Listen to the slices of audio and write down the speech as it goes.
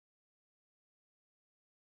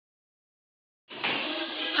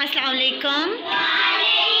Assalamu alaikum.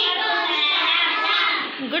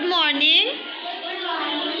 Good morning.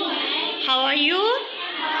 How are you?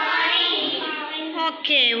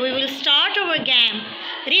 Okay, we will start our game.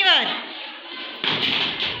 River,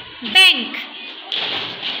 bank,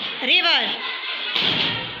 river,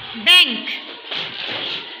 bank,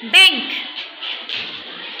 bank.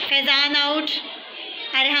 Faizan out,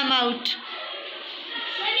 Arham out.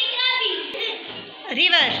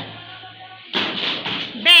 River,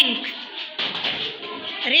 bank,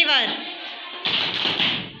 river,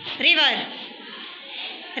 river,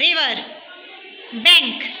 river,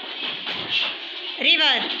 bank,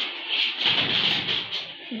 river,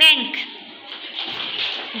 bank,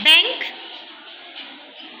 bank,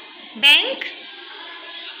 bank,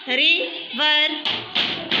 river,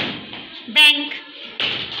 bank,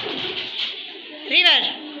 river.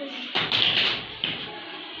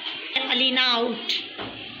 Alina out.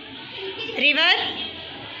 River,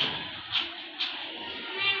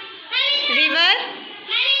 river,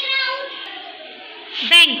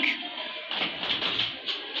 bank,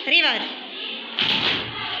 river,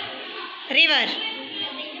 river,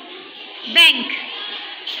 bank,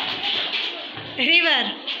 river,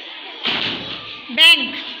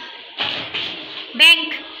 bank, bank.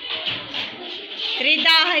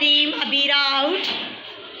 Rida, Harim, Abira out.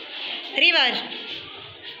 River,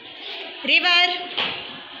 river,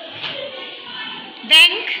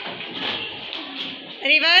 bank,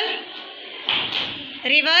 river,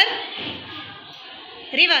 river,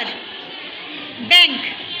 river, bank,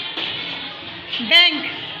 bank.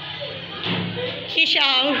 Isha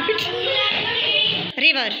out.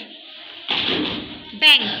 River,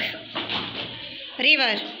 bank,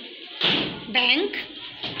 river, bank,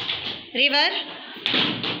 river,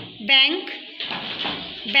 bank,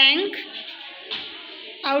 bank.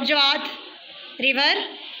 Out Jawad. River,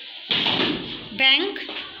 bank,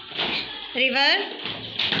 river,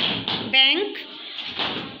 bank,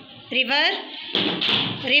 river,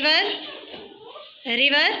 river,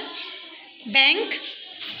 river, bank,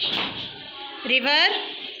 river,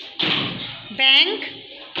 bank,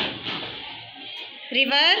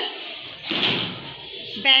 river,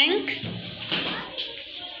 bank,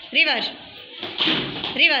 river,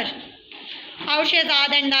 river. Out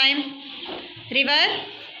Shehzad and Dime. River,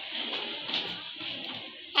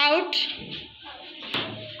 out,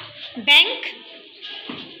 bank,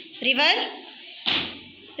 river,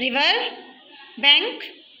 river, bank,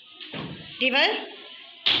 river,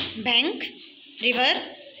 bank, river,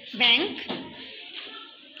 bank,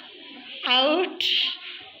 out,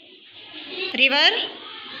 river,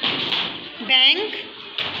 bank,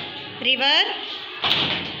 river,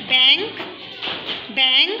 bank,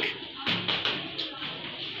 bank,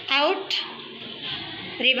 out,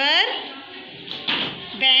 river,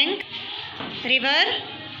 bank, river,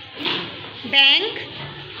 bank,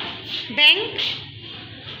 bank,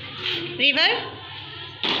 river,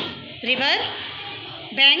 river,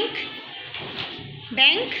 bank,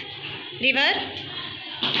 bank, river,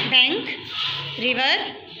 bank, river.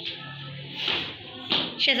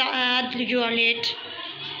 Shehzad, you are late.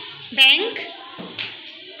 Bank,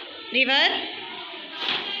 river,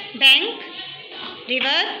 bank,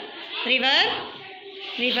 river, river,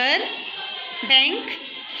 river, bank,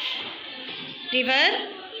 river,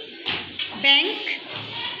 bank,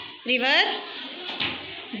 river,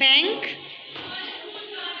 bank,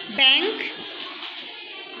 bank.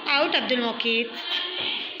 Out Abdul Muqeet.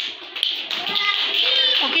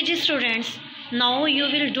 Okay ji students, now you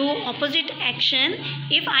will do opposite action.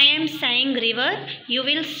 If I am saying river, you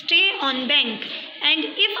will stay on bank, and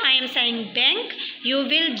if I am saying bank, you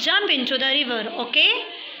will jump into the river. Okay?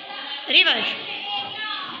 River.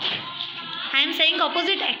 I am saying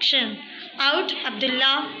opposite action. Out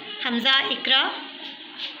Abdullah, Hamza, Ikra.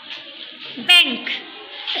 Bank.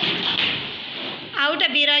 Out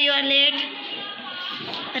Abira, you are late.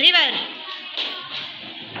 River.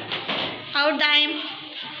 Out Daim.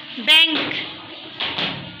 Bank.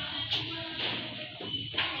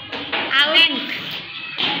 Out bank.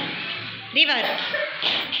 River.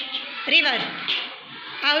 River.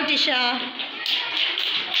 Out Isha.